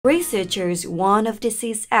Researchers warn of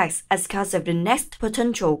Disease X as cause of the next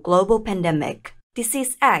potential global pandemic.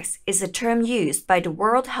 Disease X is a term used by the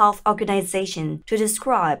World Health Organization to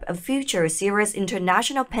describe a future serious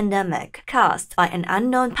international pandemic caused by an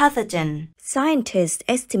unknown pathogen. Scientists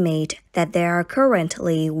estimate that there are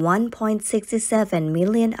currently 1.67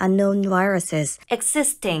 million unknown viruses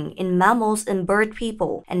existing in mammals and bird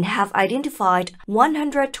people and have identified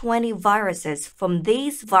 120 viruses from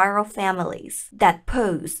these viral families that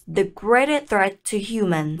pose the greatest threat to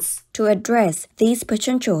humans. To address these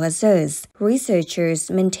potential hazards, researchers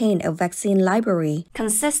maintain a vaccine library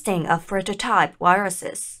consisting of prototype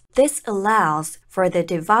viruses. This allows for the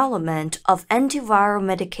development of antiviral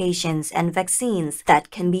medications and vaccines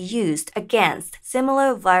that can be used against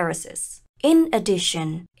similar viruses. In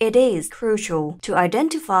addition, it is crucial to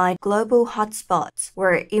identify global hotspots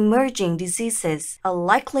where emerging diseases are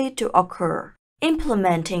likely to occur.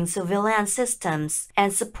 Implementing surveillance systems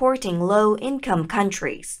and supporting low-income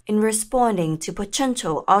countries in responding to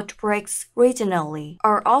potential outbreaks regionally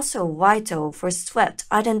are also vital for swift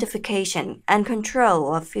identification and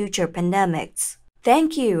control of future pandemics.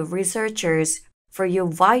 Thank you, researchers, for your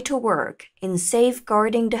vital work in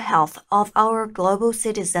safeguarding the health of our global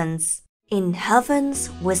citizens. In heaven's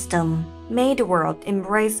wisdom, may the world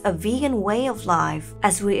embrace a vegan way of life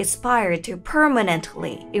as we aspire to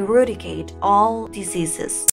permanently eradicate all diseases.